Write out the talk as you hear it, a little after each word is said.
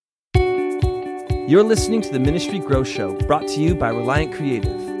You're listening to the Ministry Grow Show, brought to you by Reliant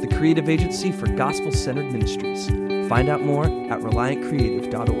Creative, the creative agency for gospel-centered ministries. Find out more at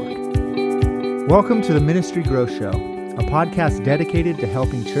reliantcreative.org. Welcome to the Ministry Grow Show, a podcast dedicated to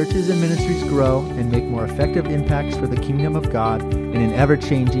helping churches and ministries grow and make more effective impacts for the kingdom of God in an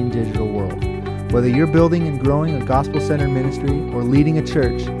ever-changing digital world. Whether you're building and growing a gospel-centered ministry or leading a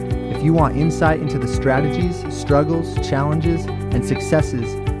church, if you want insight into the strategies, struggles, challenges, and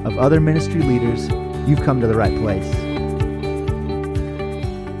successes of other ministry leaders, you've come to the right place.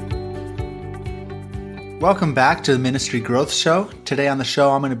 Welcome back to the Ministry Growth Show. Today on the show,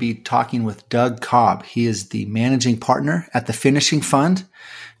 I'm going to be talking with Doug Cobb. He is the managing partner at the Finishing Fund,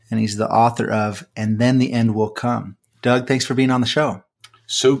 and he's the author of And Then the End Will Come. Doug, thanks for being on the show.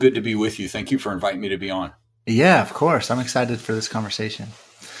 So good to be with you. Thank you for inviting me to be on. Yeah, of course. I'm excited for this conversation.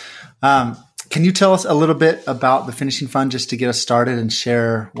 Can you tell us a little bit about the Finishing Fund just to get us started and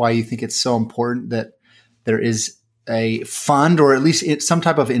share why you think it's so important that there is a fund or at least some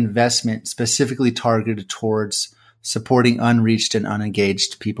type of investment specifically targeted towards supporting unreached and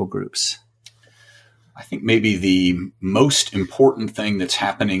unengaged people groups? I think maybe the most important thing that's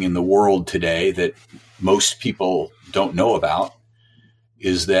happening in the world today that most people don't know about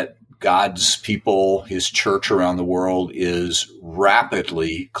is that God's people, his church around the world, is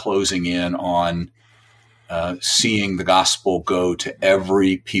rapidly closing in on seeing the gospel go to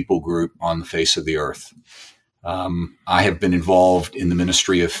every people group on the face of the earth. I have been involved in the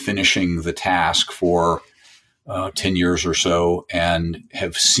ministry of finishing the task for 10 years or so and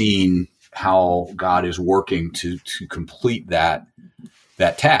have seen how God is working to complete that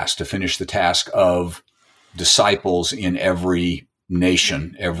task, to finish the task of disciples in every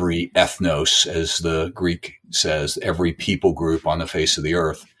nation, every ethnos, as the Greek says, every people group on the face of the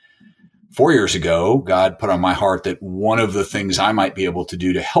earth. 4 years ago, God put on my heart that one of the things I might be able to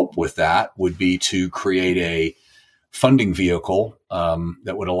do to help with that would be to create a funding vehicle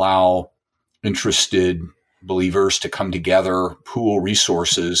that would allow interested believers to come together, pool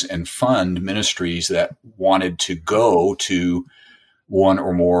resources, and fund ministries that wanted to go to one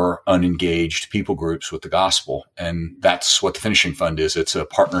or more unengaged people groups with the gospel. And that's what the Finishing Fund is. It's a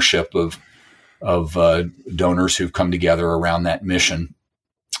partnership of donors who've come together around that mission.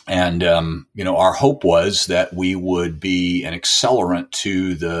 And, our hope was that we would be an accelerant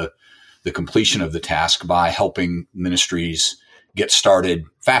to the completion of the task by helping ministries get started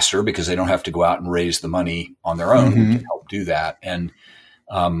faster because they don't have to go out and raise the money on their own. We can help do that. And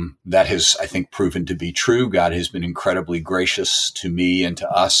that has, I think, proven to be true. God has been incredibly gracious to me and to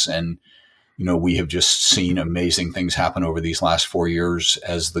us. And, we have just seen amazing things happen over these last 4 years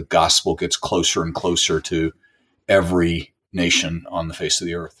as the gospel gets closer and closer to every nation on the face of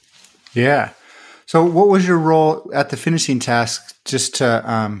the earth. Yeah. So what was your role at the finishing task just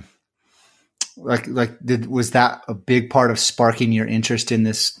to, was that a big part of sparking your interest in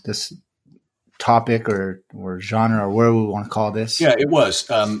this topic or genre or whatever we want to call this? Yeah, it was.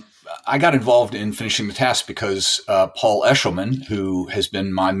 I got involved in finishing the task because Paul Eshelman, who has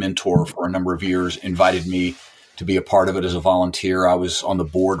been my mentor for a number of years, invited me to be a part of it as a volunteer. I was on the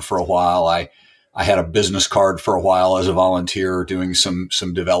board for a while. I had a business card for a while as a volunteer doing some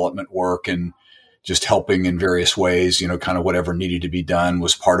development work and just helping in various ways, kind of whatever needed to be done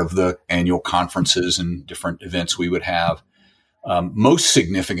was part of the annual conferences and different events we would have. Most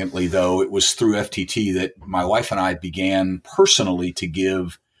significantly, though, it was through FTT that my wife and I began personally to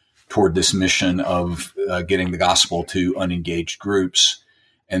give toward this mission of getting the gospel to unengaged groups.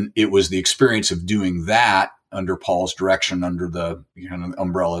 And it was the experience of doing that under Paul's direction, under the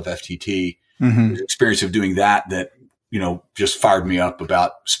umbrella of FTT, the experience of doing that just fired me up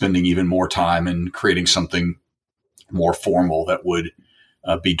about spending even more time and creating something more formal that would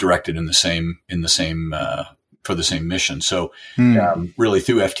be directed in the same for the same mission. So really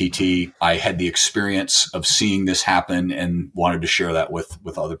through FTT, I had the experience of seeing this happen and wanted to share that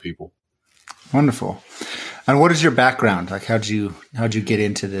with other people. Wonderful. And what is your background? Like, how'd you get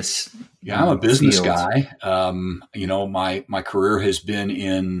into this? Yeah, I'm a business field? guy. My career has been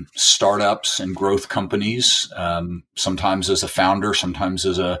in startups and growth companies, sometimes as a founder, sometimes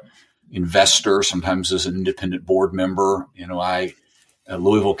as a investor, sometimes as an independent board member.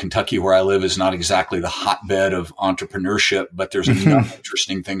 Louisville, Kentucky, where I live, is not exactly the hotbed of entrepreneurship, but there's enough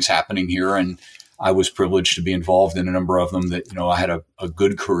interesting things happening here. And I was privileged to be involved in a number of them that, I had a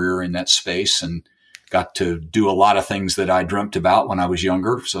good career in that space and got to do a lot of things that I dreamt about when I was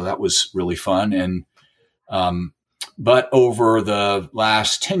younger. So that was really fun. And, but over the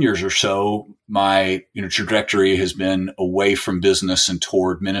last 10 years or so, my, trajectory has been away from business and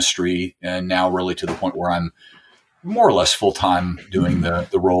toward ministry. And now really to the point where I'm more or less full time doing the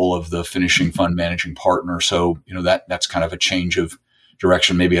role of the finishing fund managing partner. So, that's kind of a change of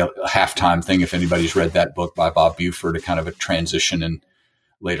direction, maybe a halftime thing. If anybody's read that book by Bob Buford, a kind of a transition in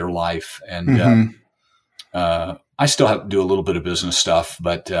later life. And, I still have to do a little bit of business stuff,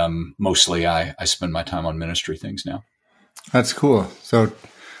 but, mostly I spend my time on ministry things now. That's cool. So,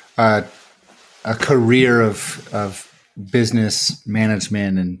 a career of business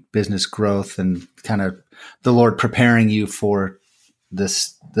management and business growth, and kind of the Lord preparing you for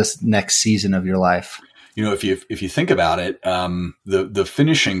this next season of your life. If you think about it, the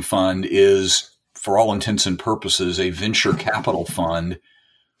finishing fund is, for all intents and purposes, a venture capital fund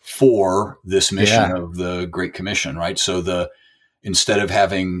for this mission of the Great Commission, right? So instead of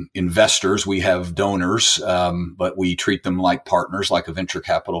having investors, we have donors, but we treat them like partners, like a venture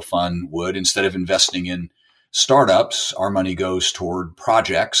capital fund would. Instead of investing in startups, our money goes toward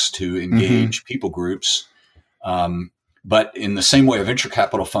projects to engage people groups. But in the same way, a venture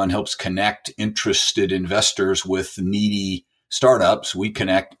capital fund helps connect interested investors with needy startups, we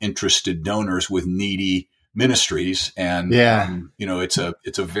connect interested donors with needy ministries. And, it's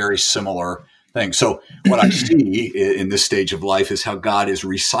a very similar thing. So what I see in this stage of life is how God is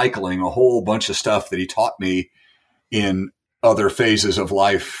recycling a whole bunch of stuff that he taught me in other phases of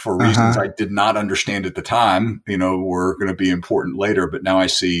life for reasons I did not understand at the time, were going to be important later. But now I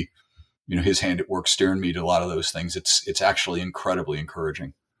see, his hand at work steering me to a lot of those things. It's actually incredibly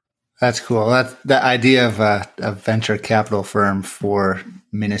encouraging. That's cool. That's the idea of a venture capital firm for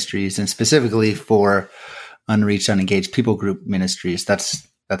ministries, and specifically for unreached, unengaged people group ministries. That's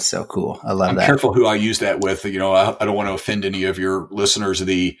so cool. I love that. I'm careful who I use that with. I don't want to offend any of your listeners.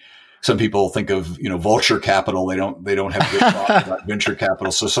 Some people think of, vulture capital. They don't have good thoughts about venture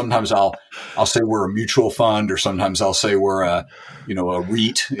capital. So sometimes I'll say we're a mutual fund, or sometimes I'll say we're a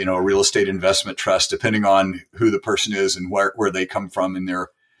REIT, a real estate investment trust, depending on who the person is and where they come from in their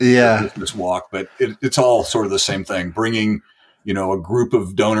business walk. But it's all sort of the same thing, bringing, a group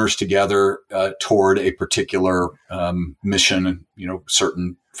of donors together toward a particular mission and,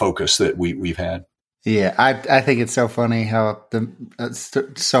 certain focus that we've had. Yeah, I think it's so funny how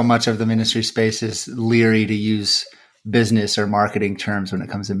so much of the ministry space is leery to use business or marketing terms when it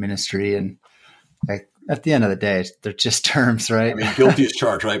comes to ministry. And at the end of the day, they're just terms, right? I mean, guilty as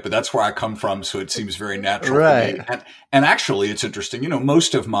charged, right? But that's where I come from, so it seems very natural to me. And actually, it's interesting.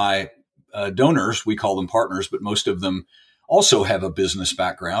 Most of my donors, we call them partners, but most of them also have a business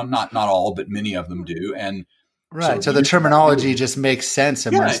background. Not all, but many of them do. And right. So the terminology just makes sense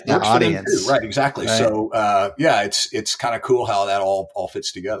amongst the audience. Right. Exactly. Right. So, it's kind of cool how that all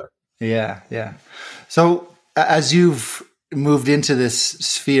fits together. Yeah. Yeah. So as you've moved into this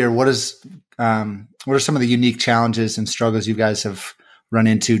sphere, what are some of the unique challenges and struggles you guys have run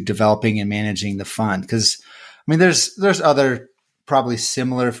into developing and managing the fund? Because, there's other probably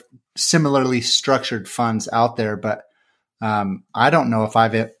similarly structured funds out there, but I don't know if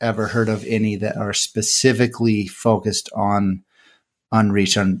I've ever heard of any that are specifically focused on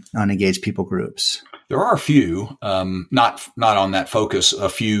unreached, unengaged people groups. There are a few, not on that focus, a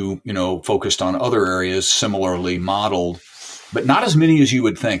few, focused on other areas similarly modeled, but not as many as you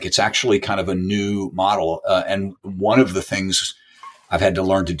would think. It's actually kind of a new model. And one of the things I've had to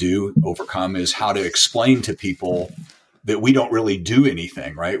learn to overcome is how to explain to people that we don't really do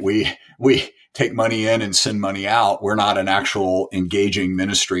anything, right? We take money in and send money out. We're not an actual engaging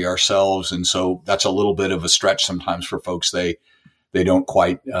ministry ourselves. And so that's a little bit of a stretch sometimes for folks. They don't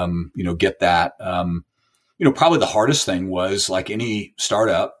quite, get that. Probably the hardest thing was, like any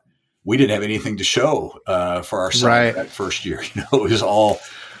startup, we didn't have anything to show, for ourselves that first year.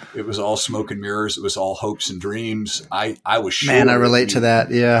 It was all smoke and mirrors. It was all hopes and dreams. I was sure. Man, I relate to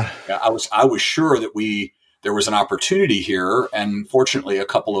that. Yeah. I was sure that there was an opportunity here. And fortunately, a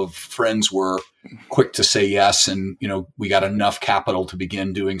couple of friends were quick to say yes. And, we got enough capital to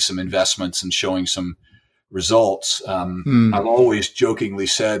begin doing some investments and showing some results. I've always jokingly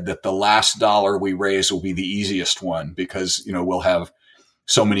said that the last dollar we raise will be the easiest one, because, we'll have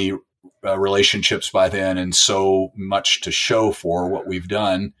so many relationships by then and so much to show for what we've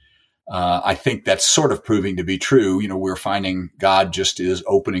done. I think that's sort of proving to be true. We're finding God just is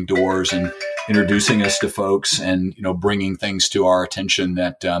opening doors and introducing us to folks and, bringing things to our attention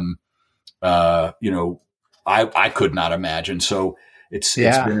that, I could not imagine. So it's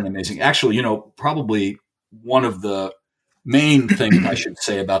been amazing. Actually, probably one of the main things I should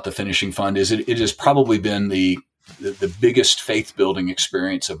say about the finishing fund is it has probably been the biggest faith building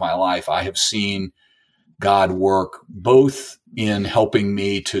experience of my life. I have seen God work both in helping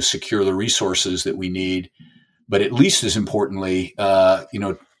me to secure the resources that we need, but at least as importantly,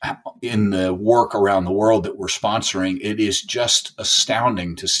 in the work around the world that we're sponsoring, it is just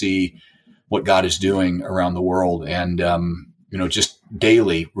astounding to see what God is doing around the world. And, just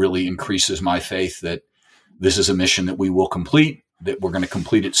daily really increases my faith that this is a mission that we will complete, that we're going to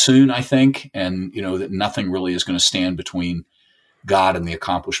complete it soon, I think. And, that nothing really is going to stand between God and the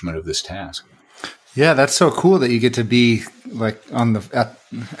accomplishment of this task. Yeah, that's so cool that you get to be like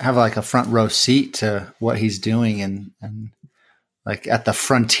have like a front row seat to what he's doing and like at the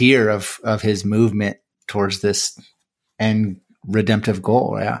frontier of his movement towards this end redemptive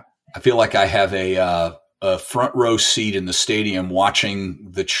goal. Yeah. I feel like I have a front row seat in the stadium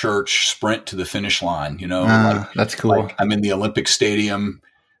watching the church sprint to the finish line, that's cool. Like I'm in the Olympic Stadium.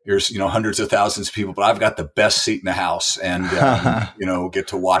 There's, hundreds of thousands of people, but I've got the best seat in the house and, get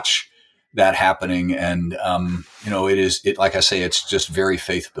to watch that happening. And, like I say, it's just very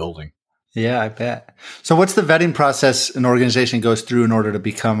faith building. Yeah, I bet. So what's the vetting process an organization goes through in order to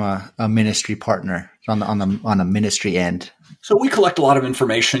become a ministry partner on a ministry end? So we collect a lot of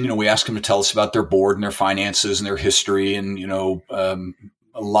information. We ask them to tell us about their board and their finances and their history and,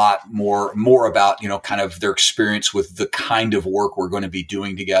 a lot more about, kind of their experience with the kind of work we're going to be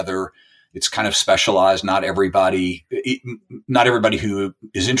doing together. It's kind of specialized. Not everybody who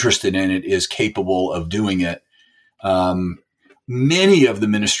is interested in it is capable of doing it. Many of the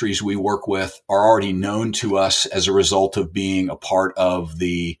ministries we work with are already known to us as a result of being a part of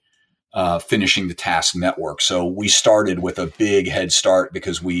the Finishing the Task network. So we started with a big head start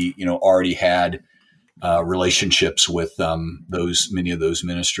because we, already had relationships with many of those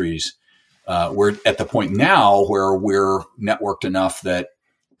ministries. We're at the point now where we're networked enough that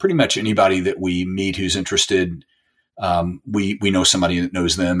pretty much anybody that we meet who's interested, we know somebody that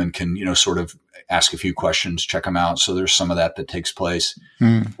knows them and can, sort of ask a few questions, check them out. So there's some of that takes place.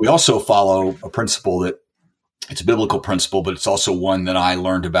 We also follow a principle that it's a biblical principle, but it's also one that I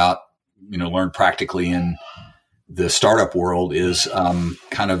learned practically in the startup world is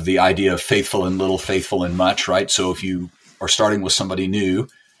kind of the idea of faithful in little, faithful in much, right? So if you are starting with somebody new,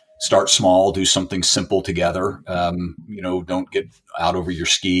 start small, do something simple together. Don't get out over your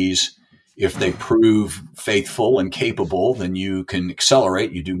skis. If they prove faithful and capable, then you can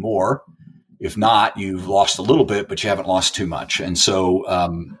accelerate, you do more. If not, you've lost a little bit, but you haven't lost too much. And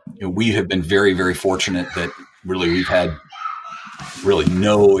so we have been very, very fortunate that really we've had really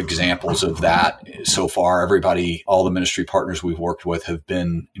no examples of that so far. All the ministry partners we've worked with have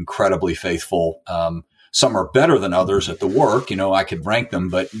been incredibly faithful. Some are better than others at the work. I could rank them,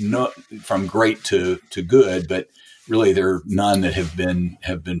 but from great to good, but really there are none that have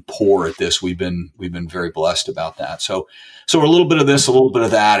been poor at this. We've been very blessed about that. So a little bit of this, a little bit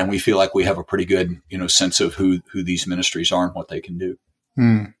of that, and we feel like we have a pretty good, sense of who these ministries are and what they can do.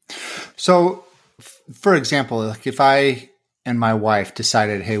 So for example, like if I and my wife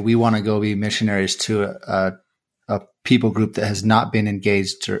decided, hey, we want to go be missionaries to a people group that has not been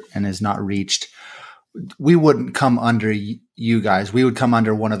engaged and is not reached, we wouldn't come under you guys. We would come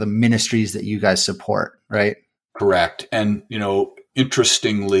under one of the ministries that you guys support, right? Correct. And,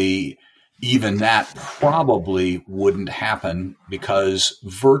 interestingly, even that probably wouldn't happen because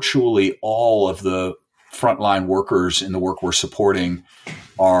virtually all of the frontline workers in the work we're supporting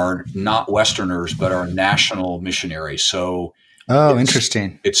are not Westerners, but are national missionaries. So,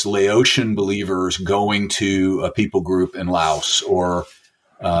 interesting. It's Laotian believers going to a people group in Laos or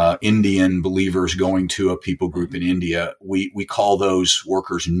Indian believers going to a people group in India. We call those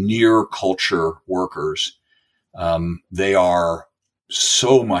workers near culture workers. They are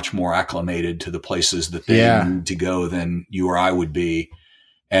so much more acclimated to the places that they need to go than you or I would be,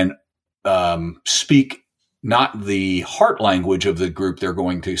 and speak not the heart language of the group they're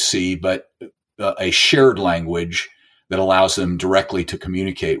going to see, but a shared language that allows them directly to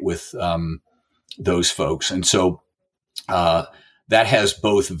communicate with those folks. And so that has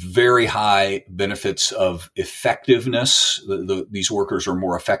both very high benefits of effectiveness. These workers are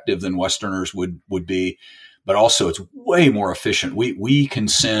more effective than Westerners would be. But also it's way more efficient. We can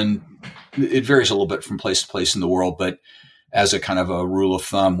send, it varies a little bit from place to place in the world, but as a kind of a rule of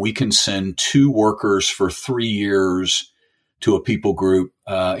thumb, we can send 2 workers for 3 years to a people group,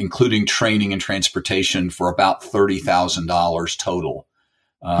 including training and transportation for about $30,000 total.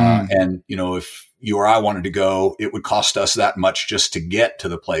 And, if you or I wanted to go, it would cost us that much just to get to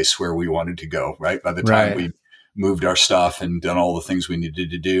the place where we wanted to go, right? By the time we moved our stuff and done all the things we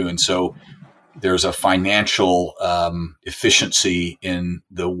needed to do. And so there's a financial efficiency in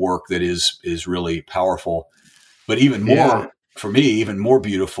the work that is really powerful. But even more, for me, even more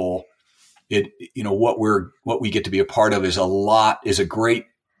beautiful, what we get to be a part of is a great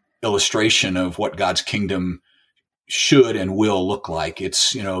illustration of what God's kingdom should and will look like.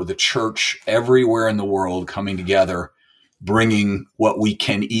 It's, the church everywhere in the world coming together, bringing what we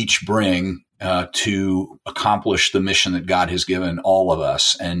can each bring to accomplish the mission that God has given all of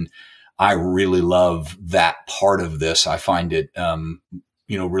us. And I really love that part of this. I find it,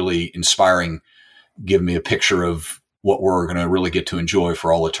 really inspiring, give me a picture of what we're going to really get to enjoy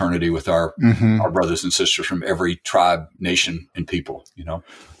for all eternity with our brothers and sisters from every tribe, nation, and people,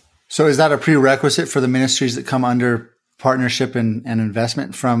 So is that a prerequisite for the ministries that come under partnership and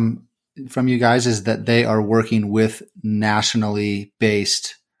investment from you guys, is that they are working with nationally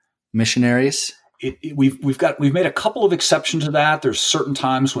based missionaries? We've made a couple of exceptions to that. There's certain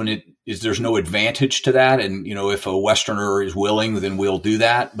times when there's no advantage to that. And, if a Westerner is willing, then we'll do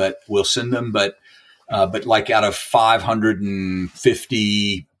that, but we'll send them. But like out of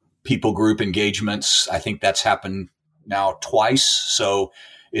 550 people group engagements, I think that's happened now twice. So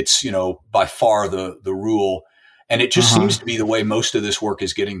it's, by far the rule. And it just seems to be the way most of this work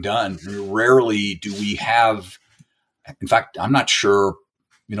is getting done. Rarely do we have, in fact, I'm not sure,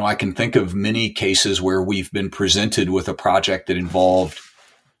 I can think of many cases where we've been presented with a project that involved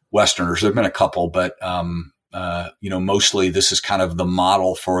Westerners. There've been a couple, but, mostly this is kind of the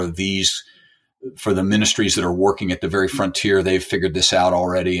model for the ministries that are working at the very frontier. They've figured this out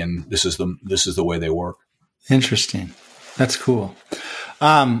already, and this is the way they work. Interesting. That's cool.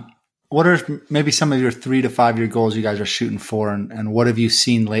 What are maybe some of your 3 to 5 year goals you guys are shooting for, and what have you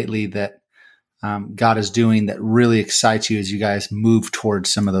seen lately that God is doing that really excites you as you guys move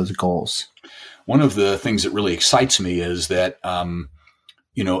towards some of those goals? One of the things that really excites me is that,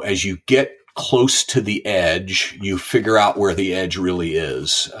 as you get close to the edge, you figure out where the edge really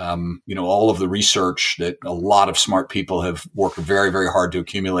is. All of the research that a lot of smart people have worked very, very hard to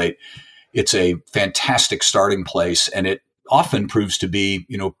accumulate, it's a fantastic starting place, and it often proves to be,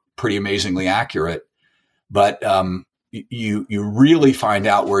 pretty amazingly accurate. But you really find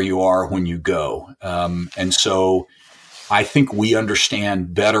out where you are when you go. And so I think we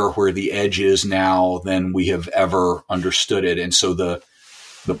understand better where the edge is now than we have ever understood it. And so the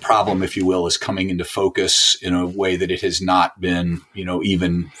problem, if you will, is coming into focus in a way that it has not been,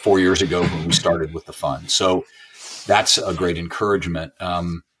 even 4 years ago when we started with the fund. So that's a great encouragement.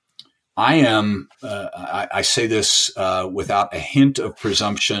 I say this without a hint of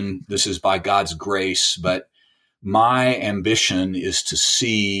presumption. This is by God's grace, but my ambition is to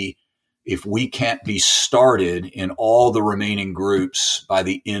see if we can't be started in all the remaining groups by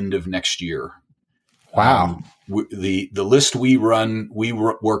the end of next year. Wow. The list we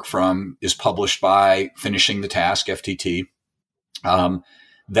work from is published by Finishing the Task, FTT.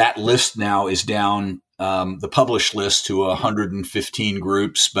 That list now is down, the published list, to 115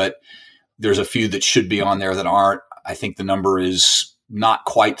 groups, but there's a few that should be on there that aren't. I think the number is not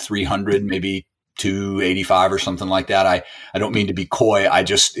quite 300, maybe 285 or something like that. I don't mean to be coy.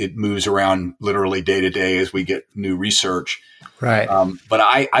 It moves around literally day to day as we get new research. Right. But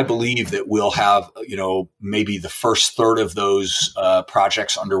I believe that we'll have, maybe the first third of those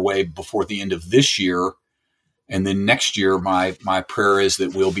projects underway before the end of this year. And then next year, my prayer is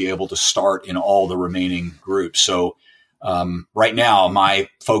that we'll be able to start in all the remaining groups. So right now, my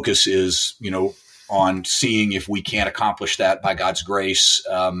focus is, on seeing if we can't accomplish that by God's grace.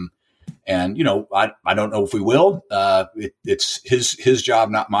 And, I don't know if we will. It's his job,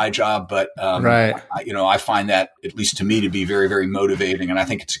 not my job. But, right. I find that, at least to me, to be very, very motivating. And I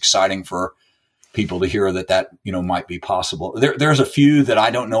think it's exciting for people to hear that, might be possible. There's a few that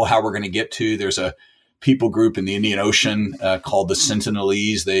I don't know how we're going to get to. There's a people group in the Indian Ocean called the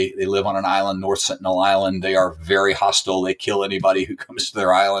Sentinelese. They live on an island, North Sentinel Island. They are very hostile. They kill anybody who comes to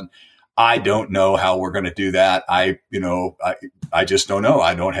their island. I don't know how we're going to do that. I just don't know.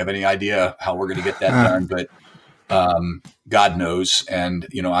 I don't have any idea how we're going to get that done, but God knows. And,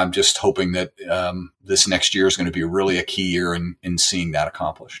 I'm just hoping that this next year is going to be really a key year in seeing that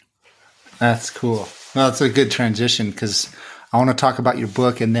accomplished. That's cool. Well, it's a good transition because I want to talk about your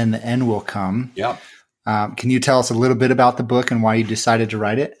book and then the end will come. Yeah. Can you tell us a little bit about the book and why you decided to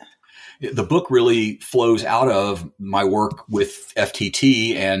write it? The book really flows out of my work with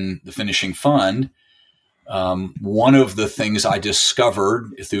FTT and the Finishing Fund. One of the things I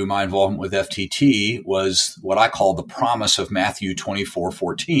discovered through my involvement with FTT was what I call the promise of Matthew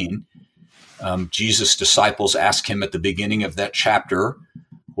 24:14. Jesus' disciples ask him at the beginning of that chapter,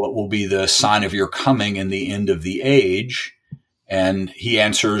 what will be the sign of your coming and the end of the age? And he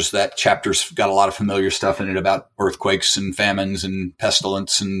answers, that chapter's got a lot of familiar stuff in it about earthquakes and famines and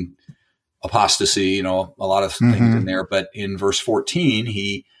pestilence and apostasy, a lot of things in there. But in verse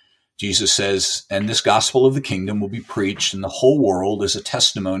 14, Jesus says, and this gospel of the kingdom will be preached in the whole world as a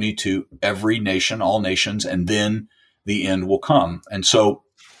testimony to every nation, all nations, and then the end will come. And so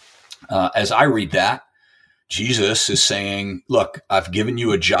as I read that, Jesus is saying, look, I've given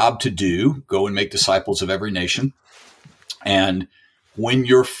you a job to do. Go and make disciples of every nation. And when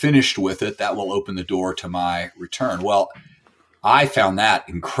you're finished with it, that will open the door to my return. Well, I found that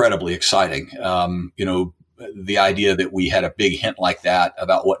incredibly exciting. The idea that we had a big hint like that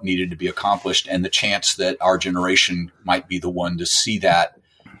about what needed to be accomplished and the chance that our generation might be the one to see that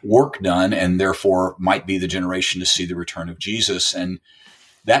work done and therefore might be the generation to see the return of Jesus. And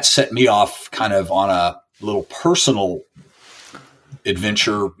that set me off kind of on a little personal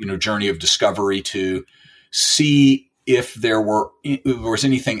adventure, journey of discovery to see if there was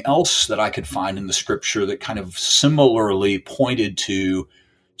anything else that I could find in the scripture that kind of similarly pointed to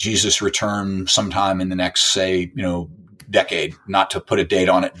Jesus' return sometime in the next, say, decade, not to put a date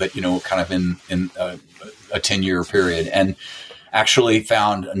on it, but, kind of in a 10-year period. And actually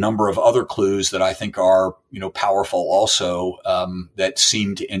found a number of other clues that I think are, powerful also, that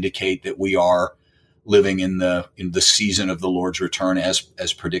seem to indicate that we are living in the season of the Lord's return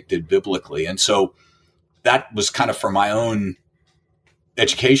as predicted biblically. And so that was kind of for my own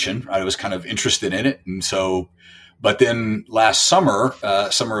education. I was kind of interested in it. And so, but then last summer,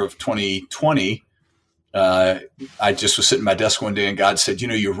 summer of 2020, I just was sitting at my desk one day and God said,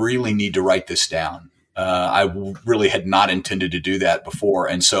 you really need to write this down. I really had not intended to do that before.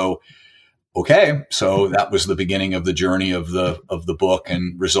 And so, so that was the beginning of the journey of the book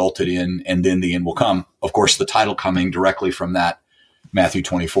and resulted in, and then the end will come. Of course, the title coming directly from that Matthew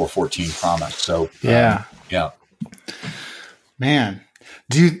 24:14 promise. So, yeah. Man,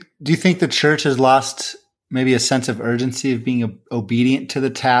 do you think the church has lost maybe a sense of urgency of being obedient to the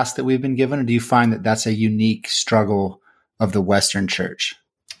task that we've been given? Or do you find that that's a unique struggle of the Western church?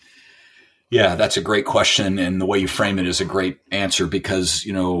 Yeah, that's a great question. And the way you frame it is a great answer because,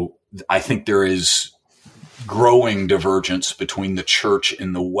 I think there is growing divergence between the church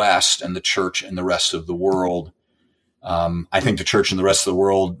in the West and the church in the rest of the world. I think the church in the rest of the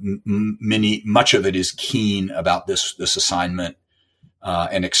world, much of it is keen about this assignment,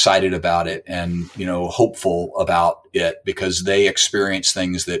 and excited about it and, hopeful about it because they experience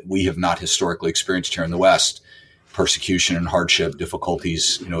things that we have not historically experienced here in the West. Persecution and hardship,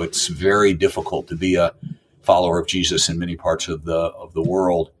 difficulties. It's very difficult to be a follower of Jesus in many parts of the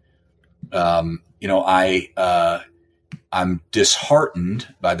world. I'm disheartened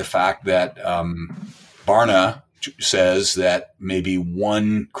by the fact that Barna says that maybe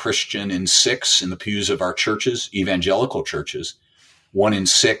one Christian in 6 in the pews of our churches, evangelical churches, 1 in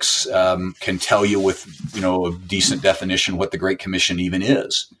 6 can tell you with a decent definition what the Great Commission even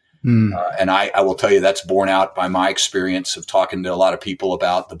is. And I will tell you that's borne out by my experience of talking to a lot of people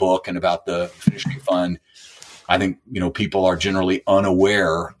about the book and about the Finishing Fund. I think, people are generally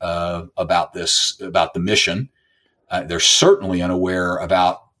unaware about the mission. They're certainly unaware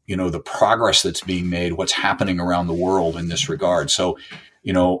about, the progress that's being made, what's happening around the world in this regard. So,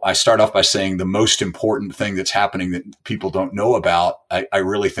 I start off by saying the most important thing that's happening that people don't know about, I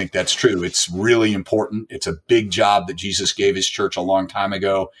really think that's true. It's really important. It's a big job that Jesus gave his church a long time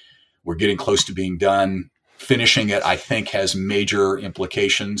ago. We're getting close to being done. Finishing it, I think, has major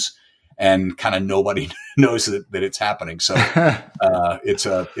implications, and kind of nobody knows that it's happening. So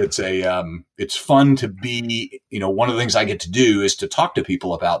it's fun to be. One of the things I get to do is to talk to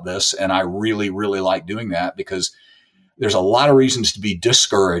people about this, and I really, really like doing that because there's a lot of reasons to be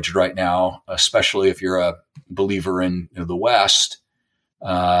discouraged right now, especially if you're a believer in the West.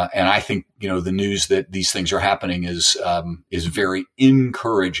 And I think the news that these things are happening is very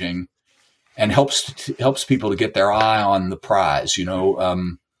encouraging. And helps people to get their eye on the prize.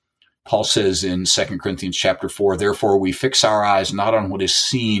 Paul says in 2 Corinthians chapter 4, therefore we fix our eyes not on what is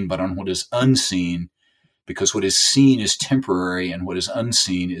seen, but on what is unseen, because what is seen is temporary and what is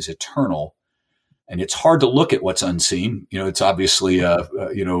unseen is eternal. And it's hard to look at what's unseen. It's obviously,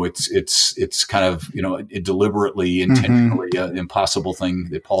 it's kind of, a deliberately, intentionally impossible thing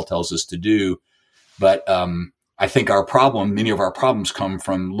that Paul tells us to do. But, I think many of our problems come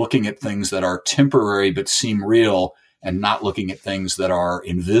from looking at things that are temporary but seem real and not looking at things that are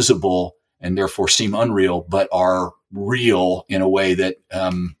invisible and therefore seem unreal, but are real in a way that,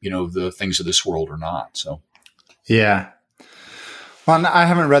 the things of this world are not. So, yeah. Well, I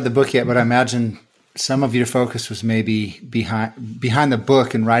haven't read the book yet, but I imagine some of your focus was maybe behind the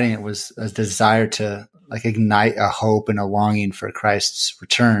book and writing it was a desire to ignite a hope and a longing for Christ's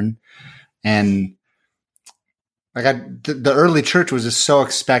return. And the early church was just so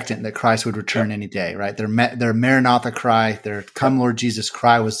expectant that Christ would return any day, right? Their Maranatha cry, their Come Lord Jesus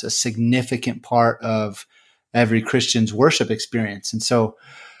cry was a significant part of every Christian's worship experience. And so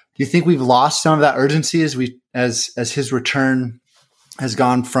Do you think we've lost some of that urgency as his return has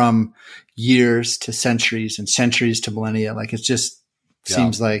gone from years to centuries and centuries to millennia? Like, it just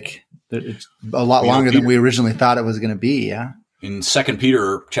seems like it's a lot longer than we originally thought it was going to be. Yeah. In 2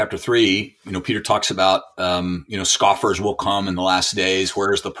 Peter chapter 3, Peter talks about, scoffers will come in the last days.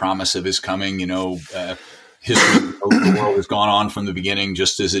 Where's the promise of his coming? History of the world has gone on from the beginning,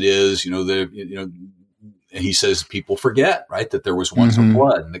 just as it is. And he says people forget, right, that there was once a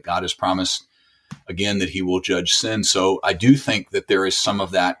flood, and that God has promised again that he will judge sin. So I do think that there is some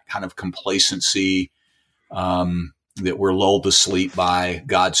of that kind of complacency, that we're lulled to sleep by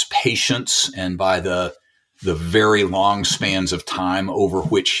God's patience and by the very long spans of time over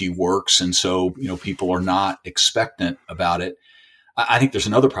which he works. And so, people are not expectant about it. I think there's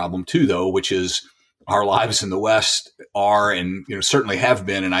another problem too, though, which is our lives in the West are, and, certainly have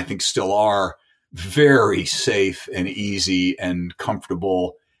been, and I think still are, very safe and easy and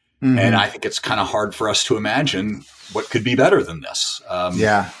comfortable. And I think it's kind of hard for us to imagine what could be better than this.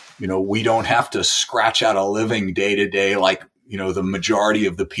 We don't have to scratch out a living day to day like, the majority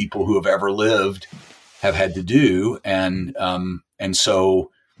of the people who have ever lived have had to do. And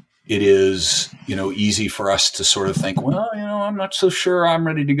so it is, easy for us to sort of think, well, I'm not so sure I'm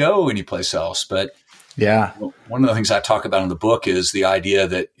ready to go anyplace else. But one of the things I talk about in the book is the idea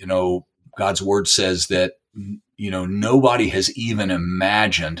that, God's word says that, nobody has even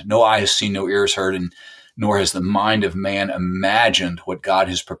imagined, no eye has seen, no ear has heard, and nor has the mind of man imagined what God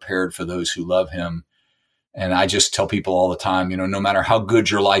has prepared for those who love him. And I just tell people all the time, no matter how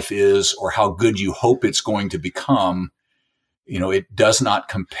good your life is or how good you hope it's going to become, it does not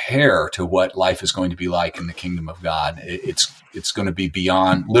compare to what life is going to be like in the kingdom of God. It's going to be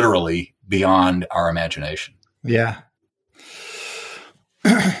literally beyond our imagination. Yeah.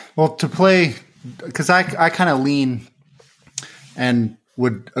 Well, because I kind of lean and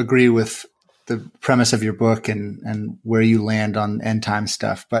would agree with the premise of your book and where you land on end time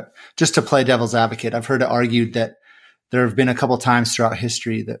stuff. But just to play devil's advocate, I've heard it argued that there have been a couple times throughout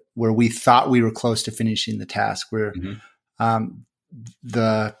history where we thought we were close to finishing the task, where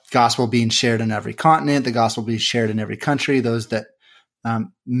the gospel being shared in every continent, the gospel being shared in every country. Those that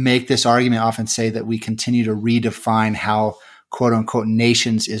make this argument often say that we continue to redefine how quote unquote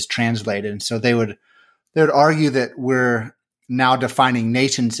nations is translated. And so they would argue that we're now defining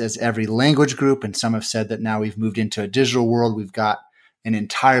nations as every language group. And some have said that now we've moved into a digital world. We've got an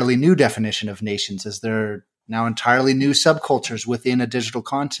entirely new definition of nations, as there are now entirely new subcultures within a digital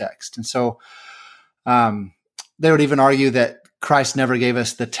context. And so they would even argue that Christ never gave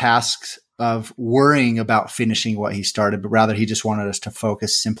us the tasks of worrying about finishing what he started, but rather he just wanted us to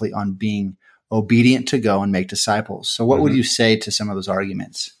focus simply on being obedient to go and make disciples. So what would you say to some of those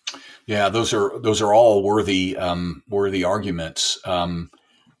arguments? Yeah, those are all worthy arguments. First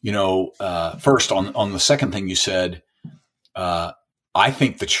on the second thing you said, I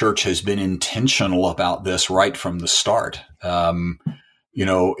think the church has been intentional about this right from the start.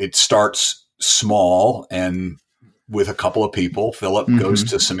 It starts small and with a couple of people. Philip goes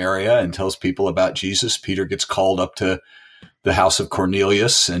to Samaria and tells people about Jesus. Peter gets called up to the house of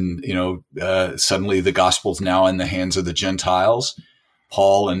Cornelius, and, suddenly the gospel's now in the hands of the Gentiles.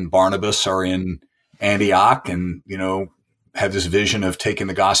 Paul and Barnabas are in Antioch and, have this vision of taking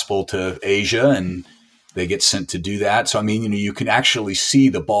the gospel to Asia, and they get sent to do that. So, you can actually see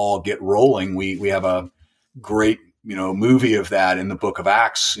the ball get rolling. We have a great, movie of that in the book of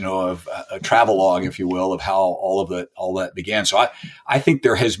Acts, of a travelogue, if you will, of how all that began. So I think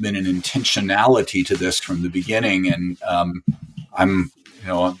there has been an intentionality to this from the beginning. And,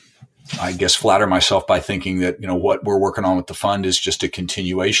 I guess flatter myself by thinking that, what we're working on with the fund is just a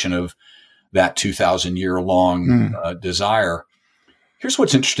continuation of that 2,000-year long desire. Here's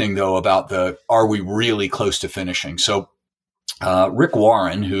what's interesting, though, about are we really close to finishing? So Rick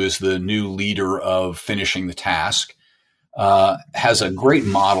Warren, who is the new leader of Finishing the Task, has a great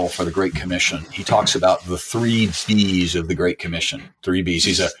model for the Great Commission. He talks about the 3 B's of the Great Commission. 3 B's.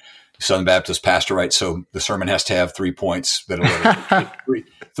 He's a Southern Baptist pastor, right? So the sermon has to have 3 points that are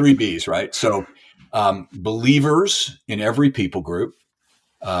 3 B's, right? So believers in every people group,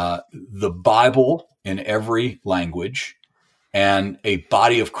 the Bible in every language, and a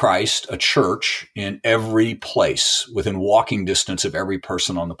body of Christ, a church in every place within walking distance of every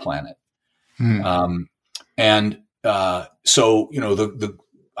person on the planet. So,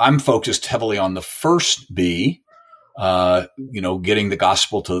 I'm focused heavily on the first B, getting the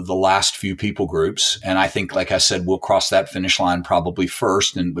gospel to the last few people groups. And I think, like I said, we'll cross that finish line probably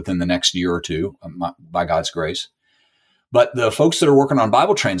first and within the next year or two, by God's grace. But the folks that are working on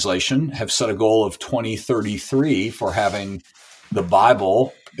Bible translation have set a goal of 2033 for having the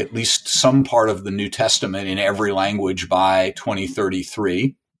Bible at least some part of the New Testament in every language by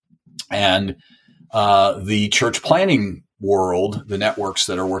 2033. And the church planning world, the networks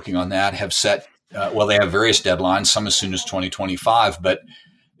that are working on that, have set, they have various deadlines, some as soon as 2025, but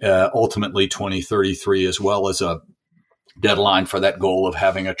ultimately 2033 as well as a deadline for that goal of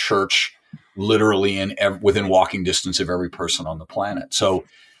having a church literally within walking distance of every person on the planet. So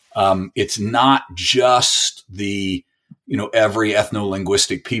it's not just the, every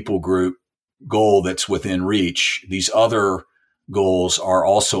ethno-linguistic people group goal that's within reach. These other goals are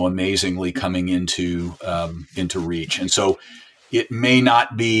also amazingly coming into reach. And so it may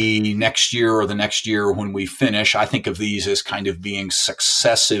not be next year or the next year when we finish. I think of these as kind of being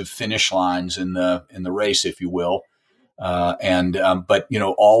successive finish lines in the race, if you will. But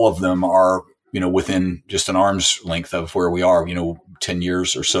all of them are, within just an arm's length of where we are, 10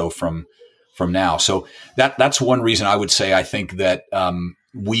 years or so from now. So that's one reason I would say I think that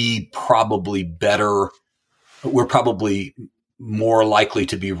we're probably more likely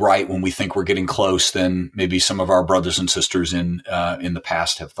to be right when we think we're getting close than maybe some of our brothers and sisters in the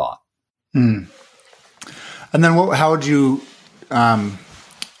past have thought. And then how would you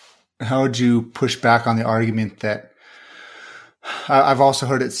push back on the argument that I've also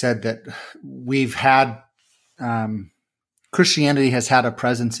heard it said that we've had Christianity has had a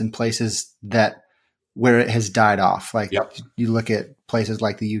presence in places where it has died off. Like you look at places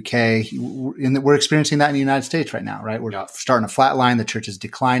like the UK, we're experiencing that in the United States right now, right? We're starting to flatline. The church is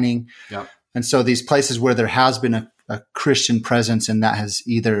declining. And so these places where there has been a Christian presence and that has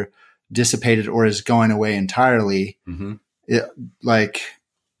either dissipated or is going away entirely,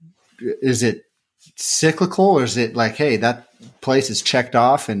 is it cyclical, or is it like, hey, that place is checked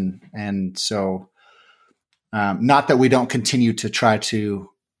off, and so not that we don't continue to try to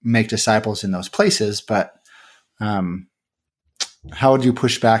make disciples in those places, but how would you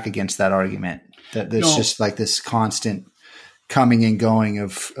push back against that argument that there's just like this constant coming and going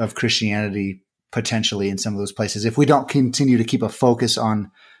of Christianity potentially in some of those places if we don't continue to keep a focus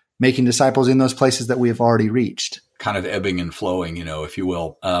on making disciples in those places that we have already reached? Kind of ebbing and flowing, if you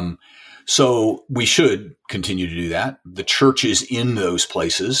will. So we should continue to do that. The church is in those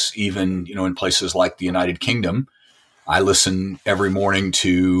places, even, in places like the United Kingdom. I listen every morning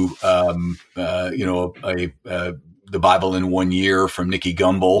to, the Bible in 1 year from Nicky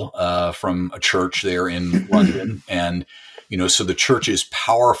Gumbel, from a church there in London. And, so the church is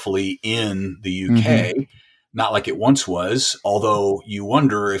powerfully in the UK, not like it once was, although you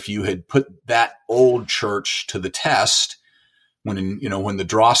wonder if you had put that old church to the test when the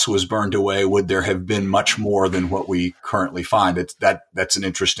dross was burned away, would there have been much more than what we currently find? That's an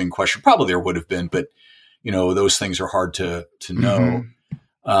interesting question. Probably there would have been, but those things are hard to know.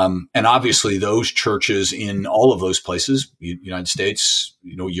 And obviously those churches in all of those places, United States,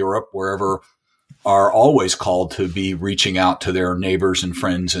 Europe, wherever, are always called to be reaching out to their neighbors and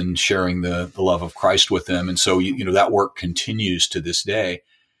friends and sharing the love of Christ with them. And so, that work continues to this day.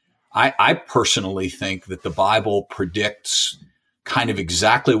 I personally think that the Bible predicts kind of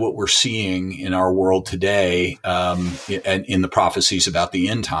exactly what we're seeing in our world today, and in the prophecies about the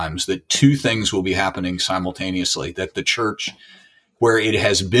end times, that two things will be happening simultaneously, that the church, where it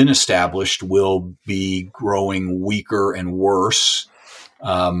has been established, will be growing weaker and worse.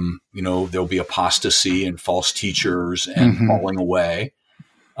 There'll be apostasy and false teachers and falling away.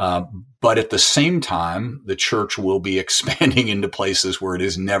 But at the same time, the church will be expanding into places where it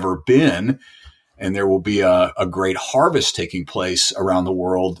has never been. And there will be a great harvest taking place around the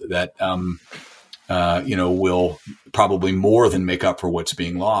world that, will probably more than make up for what's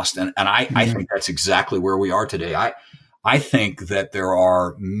being lost. And I think that's exactly where we are today. I think that there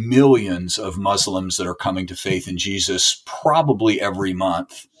are millions of Muslims that are coming to faith in Jesus probably every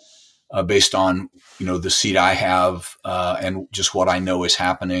month, based on, the seat I have, and just what I know is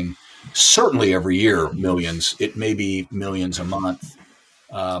happening. Certainly every year, millions. It may be millions a month.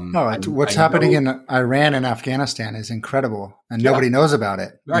 What's happening in Iran and Afghanistan is incredible, and nobody knows about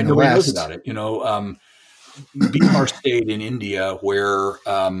it. Right, nobody knows about it. Bihar State in India, where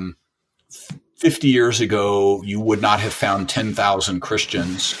 50 years ago you would not have found 10,000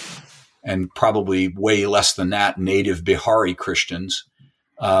 Christians, and probably way less than that native Bihari Christians.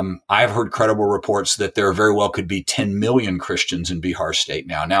 I've heard credible reports that there very well could be 10 million Christians in Bihar State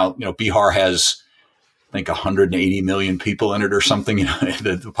now. Now, Bihar has, I think, 180 million people in it or something.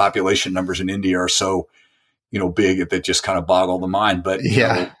 The population numbers in India are so, big that just kind of boggle the mind. But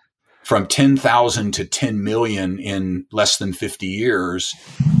from 10,000 to 10 million in less than 50 years.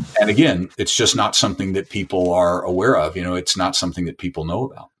 And again, it's just not something that people are aware of. It's not something that people know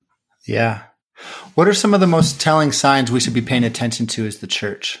about. Yeah. What are some of the most telling signs we should be paying attention to as the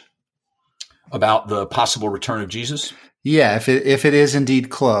church? About the possible return of Jesus? Yeah, if it is indeed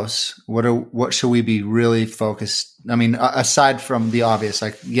close, what should we be really focused? I mean, aside from the obvious,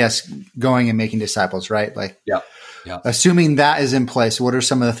 like, yes, going and making disciples, right? Like, Yeah. Assuming that is in place, what are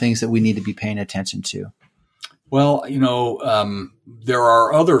some of the things that we need to be paying attention to? Well, there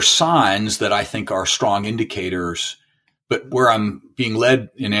are other signs that I think are strong indicators, but where I'm being led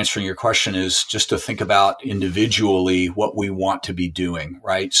in answering your question is just to think about individually what we want to be doing,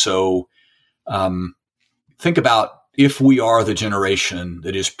 right? So think about if we are the generation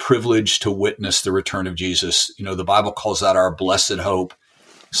that is privileged to witness the return of Jesus. The Bible calls that our blessed hope,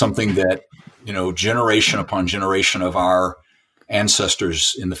 something that, generation upon generation of our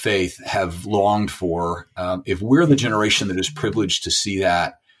ancestors in the faith have longed for. If we're the generation that is privileged to see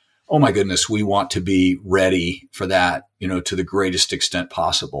that, oh my goodness, we want to be ready for that, to the greatest extent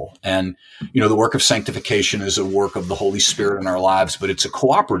possible. And, the work of sanctification is a work of the Holy Spirit in our lives, but it's a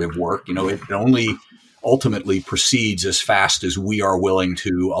cooperative work. It only ultimately proceeds as fast as we are willing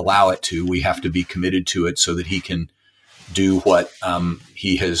to allow it to. We have to be committed to it so that he can do what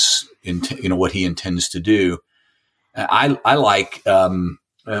he has, what he intends to do. I like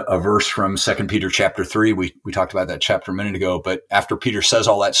a verse from 2 Peter chapter 3. We talked about that chapter a minute ago, but after Peter says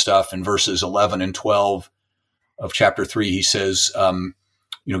all that stuff in verses 11 and 12 of chapter 3, he says,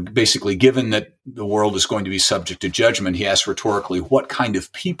 basically, given that the world is going to be subject to judgment, he asks rhetorically, what kind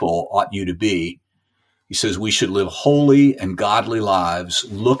of people ought you to be? He says, we should live holy and godly lives,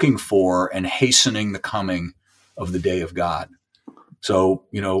 looking for and hastening the coming of the day of God. So,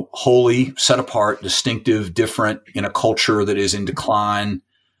 holy, set apart, distinctive, different in a culture that is in decline.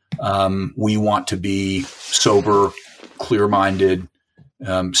 We want to be sober, clear-minded,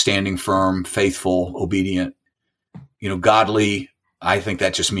 standing firm, faithful, obedient. Godly, I think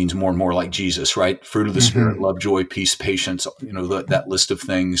that just means more and more like Jesus, right? Fruit of the Spirit, love, joy, peace, patience, that list of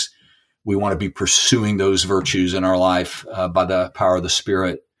things. We want to be pursuing those virtues in our life by the power of the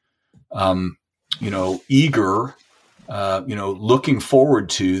Spirit. Eager, looking forward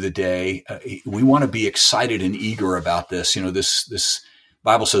to the day. We want to be excited and eager about this. This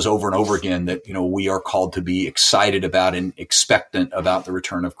Bible says over and over again that, we are called to be excited about and expectant about the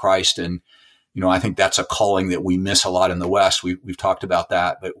return of Christ. And, I think that's a calling that we miss a lot in the West. We've talked about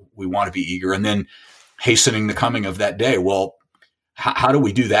that, but we want to be eager and then hastening the coming of that day. Well, how do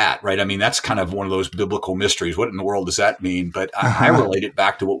we do that? Right. I mean, that's kind of one of those biblical mysteries. What in the world does that mean? But I relate it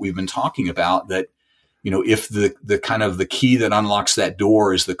back to what we've been talking about, that, if the kind of the key that unlocks that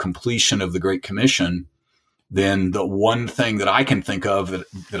door is the completion of the Great Commission, then the one thing that I can think of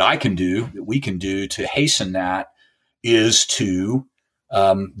that I can do, that we can do to hasten that, is to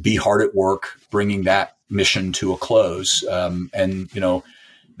be hard at work bringing that mission to a close. And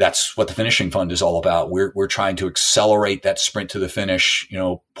that's what the finishing fund is all about. We're trying to accelerate that sprint to the finish,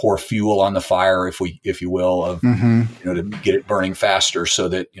 pour fuel on the fire, if you will, of, to get it burning faster so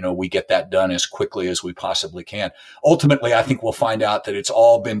that, we get that done as quickly as we possibly can. Ultimately, I think we'll find out that it's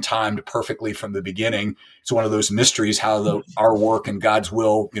all been timed perfectly from the beginning. It's one of those mysteries, how our work and God's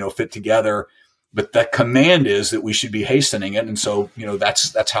will, fit together. But the command is that we should be hastening it. And so,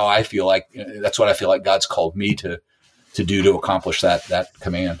 that's how I feel like, that's what I feel like God's called me to do to accomplish that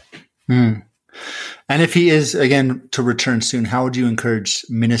command. And if he is, again, to return soon, how would you encourage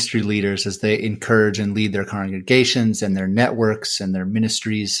ministry leaders as they encourage and lead their congregations and their networks and their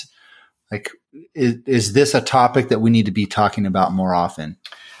ministries? Like, is this a topic that we need to be talking about more often?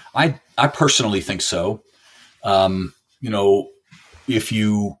 I personally think so.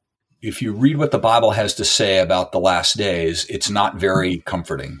 If you read what the Bible has to say about the last days, it's not very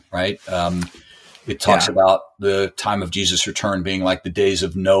comforting, right? It talks about the time of Jesus' return being like the days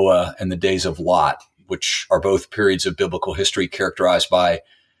of Noah and the days of Lot, which are both periods of biblical history characterized by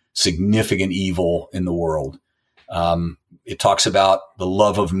significant evil in the world. It talks about the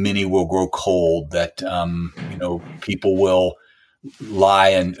love of many will grow cold, that, people will lie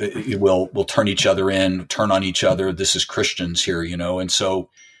and will turn each other in, turn on each other. This is Christians here, and so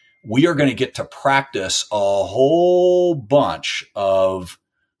we are going to get to practice a whole bunch of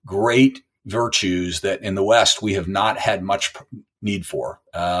great virtues that in the West we have not had much need for.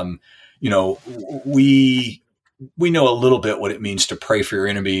 We know a little bit what it means to pray for your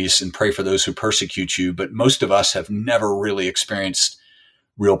enemies and pray for those who persecute you, but most of us have never really experienced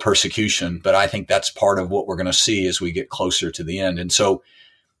real persecution. But I think that's part of what we're going to see as we get closer to the end. And so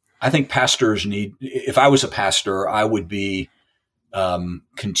I think pastors if I was a pastor, I would be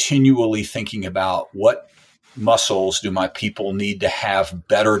continually thinking about what muscles do my people need to have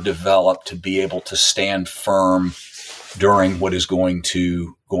better developed to be able to stand firm during what is going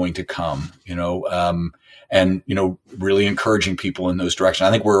to come, and, really encouraging people in those directions.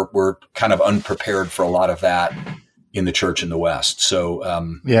 I think we're kind of unprepared for a lot of that in the church in the West. So,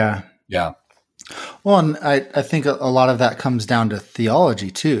 yeah. Well, and I think a lot of that comes down to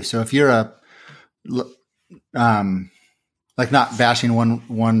theology too. So if you're like not bashing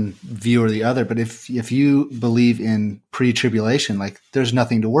one view or the other, but if you believe in pre-tribulation, like there's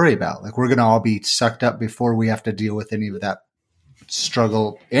nothing to worry about. Like we're going to all be sucked up before we have to deal with any of that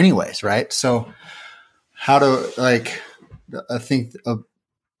struggle anyways. Right. So I think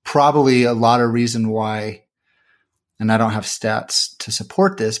probably a lot of reason why, and I don't have stats to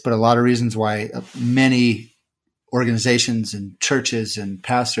support this, but a lot of reasons why many organizations and churches and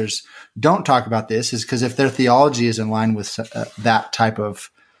pastors don't talk about this is because if their theology is in line with that type of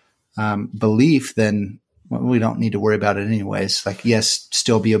belief, then we don't need to worry about it anyways. Like, yes,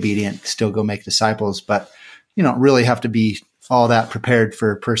 still be obedient, still go make disciples, but you don't really have to be all that prepared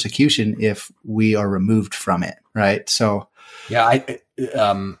for persecution if we are removed from it, right? So, yeah,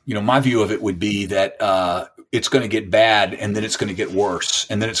 my view of it would be that it's going to get bad, and then it's going to get worse,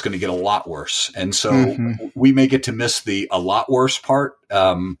 and then it's going to get a lot worse. And so we may get to miss the a lot worse part.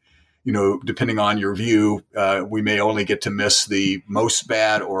 Depending on your view, we may only get to miss the most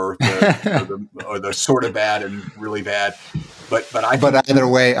bad or the sort of bad and really bad. But either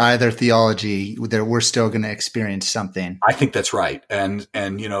way, either theology, we're still going to experience something. I think that's right, and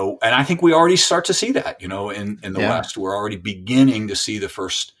I think we already start to see that. In the West, we're already beginning to see the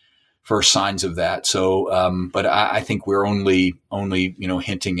first signs of that. So, but I think we're only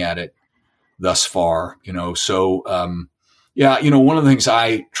hinting at it thus far. So one of the things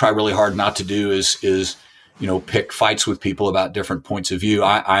I try really hard not to do is pick fights with people about different points of view.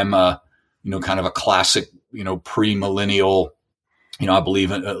 I'm a kind of a classic pre-millennial. I believe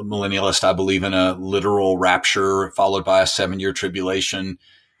in a millennialist. I believe in a literal rapture followed by a 7-year tribulation,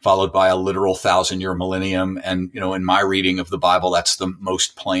 followed by a literal 1,000-year millennium. And, in my reading of the Bible, that's the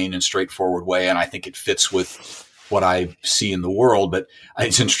most plain and straightforward way. And I think it fits with what I see in the world. But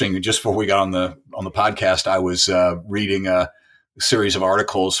it's interesting. Just before we got on the podcast, I was reading a series of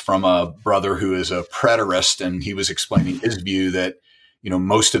articles from a brother who is a preterist, and he was explaining his view that,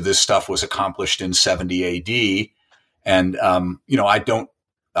 most of this stuff was accomplished in 70 AD. And,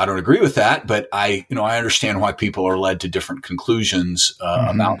 I don't agree with that, but I understand why people are led to different conclusions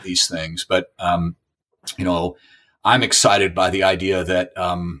about these things. But, I'm excited by the idea that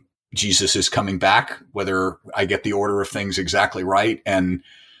Jesus is coming back, whether I get the order of things exactly right. And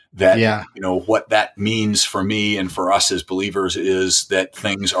that, what that means for me and for us as believers is that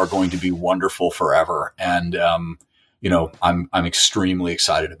things are going to be wonderful forever. And, I'm extremely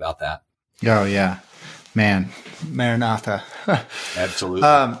excited about that. Oh, yeah. Man, Maranatha. Absolutely.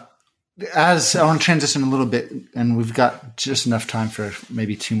 As I want to transition a little bit, and we've got just enough time for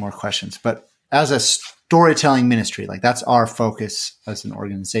maybe 2 more questions, but as a storytelling ministry, like that's our focus as an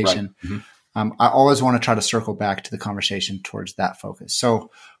organization. Right. I always want to try to circle back to the conversation towards that focus. So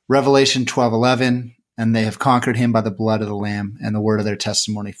Revelation 12:11, and they have conquered him by the blood of the Lamb and the word of their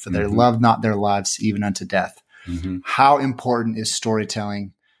testimony, for they loved not their lives even unto death. How important is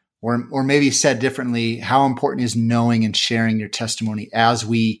storytelling? Or maybe said differently, how important is knowing and sharing your testimony as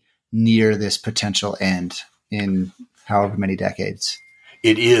we near this potential end in however many decades?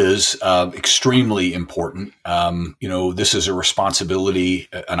 It is extremely important. This is a responsibility,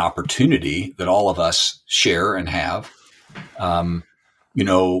 an opportunity that all of us share and have. For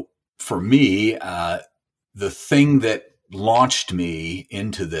me, the thing that launched me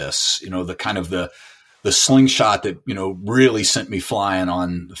into this, the kind of the slingshot that, really sent me flying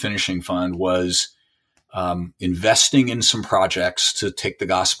on the finishing fund was investing in some projects to take the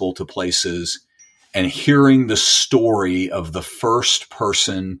gospel to places and hearing the story of the first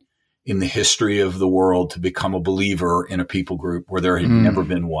person in the history of the world to become a believer in a people group where there had never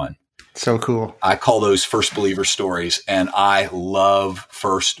been one. So cool. I call those first believer stories, and I love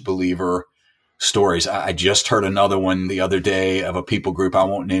first believer stories. I just heard another one the other day of a people group. I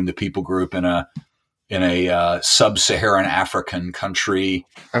won't name the people group in a sub-Saharan African country.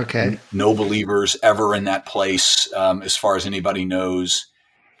 Okay. No believers ever in that place. As far as anybody knows,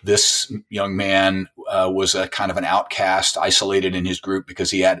 this young man was a kind of an outcast, isolated in his group because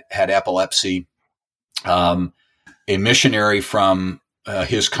he had epilepsy. A missionary from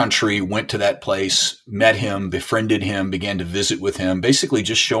his country went to that place, met him, befriended him, began to visit with him, basically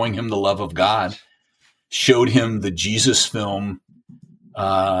just showing him the love of God, showed him the Jesus film,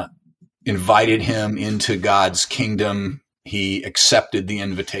 invited him into God's kingdom. He accepted the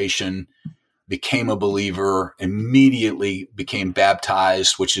invitation, became a believer, immediately became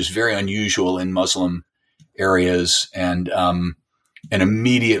baptized, which is very unusual in Muslim areas, and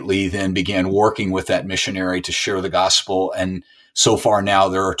immediately then began working with that missionary to share the gospel. And so far now,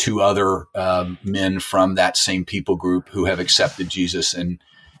 there are two other men from that same people group who have accepted Jesus and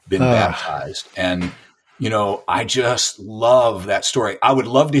been baptized. And, I just love that story. I would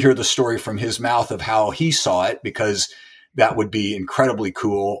love to hear the story from his mouth of how he saw it, because that would be incredibly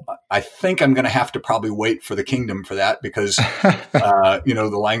cool. I think I'm going to have to probably wait for the kingdom for that, because,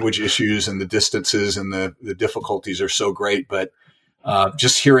 the language issues and the distances and the difficulties are so great. But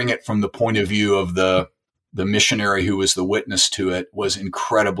just hearing it from the point of view of the missionary who was the witness to it was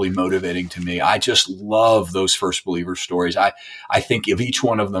incredibly motivating to me. I just love those first believer stories. I think of each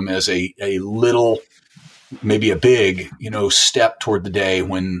one of them as a little, maybe a big, step toward the day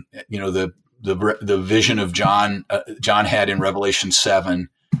when, the vision of John had in Revelation 7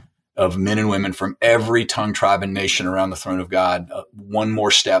 of men and women from every tongue, tribe, and nation around the throne of God. One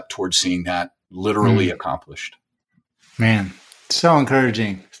more step towards seeing that literally accomplished. Man, so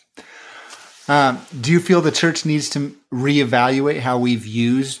encouraging. Do you feel the church needs to reevaluate how we've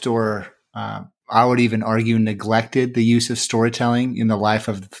used, or I would even argue neglected, the use of storytelling in the life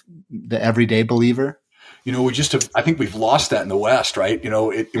of the everyday believer? I think we've lost that in the West, right?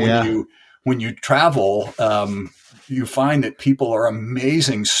 When you travel, you find that people are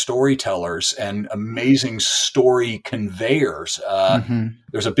amazing storytellers and amazing story conveyors.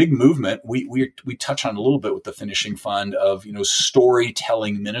 There's a big movement. We touch on a little bit with the Finishing Fund of,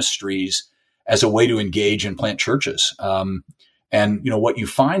 storytelling ministries as a way to engage and plant churches. And what you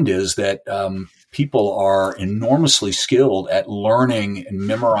find is that people are enormously skilled at learning and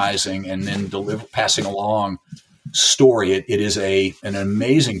memorizing and then passing along story. It is an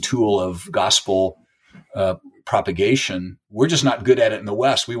amazing tool of gospel propagation. We're just not good at it in the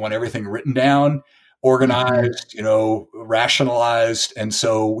West. We want everything written down, organized, rationalized. And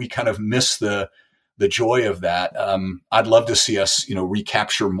so we kind of miss the joy of that. I'd love to see us,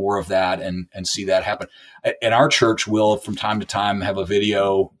 recapture more of that and see that happen. And our church will, from time to time, have a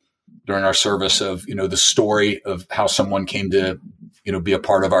video during our service of, the story of how someone came to, be a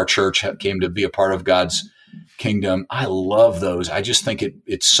part of our church, came to be a part of God's kingdom. I love those. I just think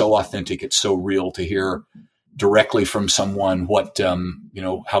it's so authentic. It's so real to hear directly from someone what,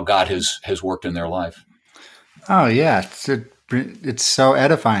 how God has worked in their life. Oh yeah. It's so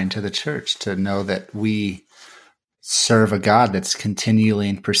edifying to the church to know that we serve a God that's continually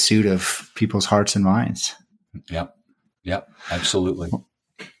in pursuit of people's hearts and minds. Yep. Absolutely.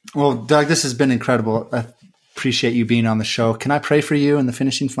 Well, Doug, this has been incredible. I appreciate you being on the show. Can I pray for you and the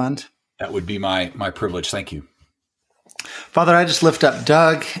Finishing Fund? That would be my privilege. Thank you. Father, I just lift up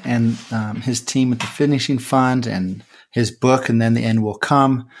Doug and his team at the Finishing Fund and his book, and then the end will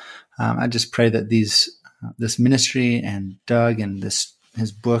come. I just pray that this ministry and Doug and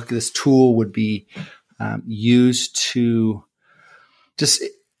his book, this tool would be used to just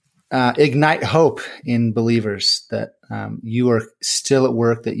ignite hope in believers that you are still at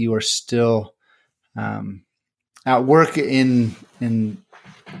work, that you are still at work in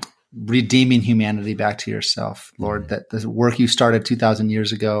redeeming humanity back to yourself, Lord, that the work you started 2,000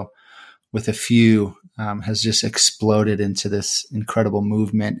 years ago with a few has just exploded into this incredible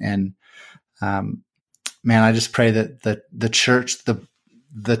movement. And man, I just pray that the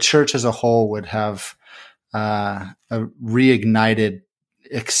church as a whole would have a reignited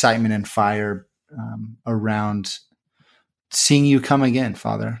excitement and fire around seeing you come again,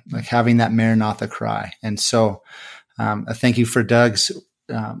 Father, like having that Maranatha cry. And so I thank you for Doug's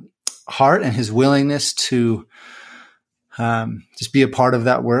heart and his willingness to just be a part of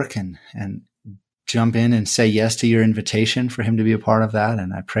that work and jump in and say yes to your invitation for him to be a part of that.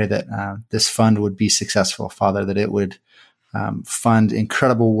 And I pray that this fund would be successful, Father, that it would fund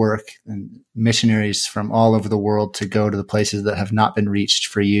incredible work and missionaries from all over the world to go to the places that have not been reached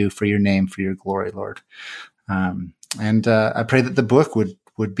for you, for your name, for your glory, Lord. And I pray that the book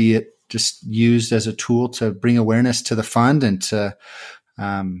would be just used as a tool to bring awareness to the fund and to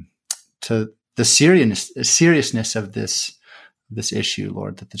the seriousness of this issue,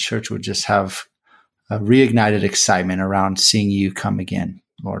 Lord, that the church would just have a reignited excitement around seeing you come again.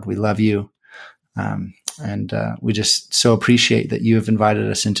 Lord, we love you. And we just so appreciate that you have invited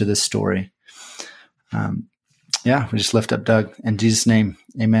us into this story. We just lift up Doug. In Jesus' name,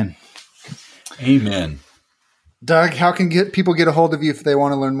 amen. Amen. Doug, how can people get a hold of you if they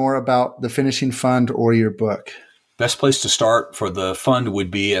want to learn more about the Finishing Fund or your book? Best place to start for the fund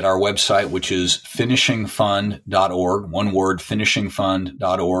would be at our website, which is finishingfund.org, one word,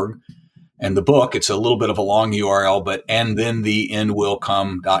 finishingfund.org. And the book, it's a little bit of a long URL, but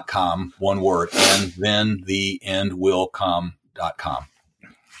andthentheendwillcome.com, one word, andthentheendwillcome.com.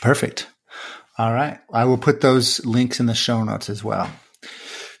 Perfect. All right. I will put those links in the show notes as well.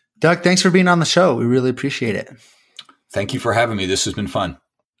 Doug, thanks for being on the show. We really appreciate it. Thank you for having me. This has been fun.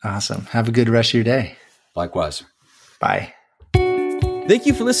 Awesome. Have a good rest of your day. Likewise. Bye. Thank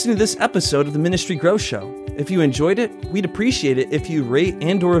you for listening to this episode of the Ministry Grow Show. If you enjoyed it, we'd appreciate it if you rate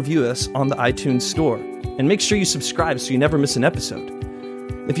and or review us on the iTunes store. And make sure you subscribe so you never miss an episode.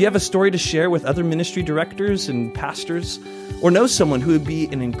 If you have a story to share with other ministry directors and pastors, or know someone who would be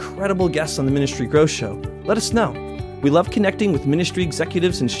an incredible guest on the Ministry Grow Show, let us know. We love connecting with ministry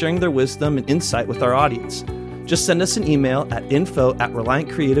executives and sharing their wisdom and insight with our audience. Just send us an email at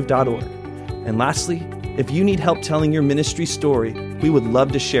info@reliantcreative.org. And lastly, if you need help telling your ministry story, we would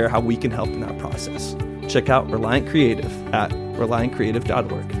love to share how we can help in that process. Check out Reliant Creative at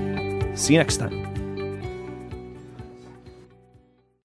reliantcreative.org. See you next time.